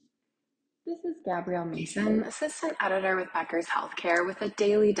This is Gabrielle Mason, Assistant Editor with Becker's Healthcare, with a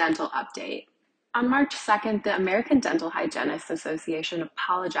daily dental update. On March 2nd, the American Dental Hygienists Association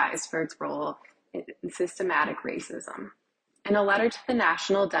apologized for its role in systematic racism. In a letter to the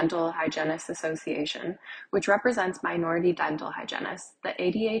National Dental Hygienists Association, which represents minority dental hygienists, the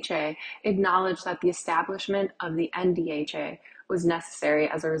ADHA acknowledged that the establishment of the NDHA was necessary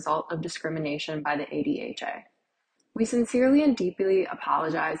as a result of discrimination by the ADHA. We sincerely and deeply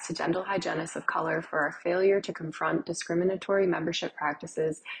apologize to dental hygienists of color for our failure to confront discriminatory membership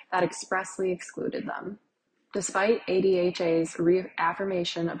practices that expressly excluded them. Despite ADHA's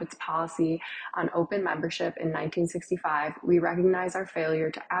reaffirmation of its policy on open membership in 1965, we recognize our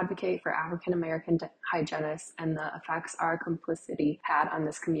failure to advocate for African American hygienists and the effects our complicity had on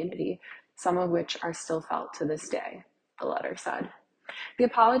this community, some of which are still felt to this day, the letter said. The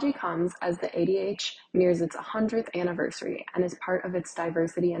apology comes as the ADH nears its 100th anniversary and is part of its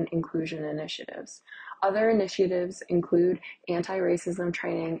diversity and inclusion initiatives. Other initiatives include anti-racism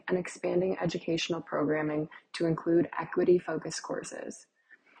training and expanding educational programming to include equity-focused courses.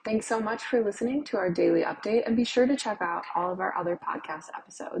 Thanks so much for listening to our daily update, and be sure to check out all of our other podcast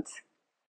episodes.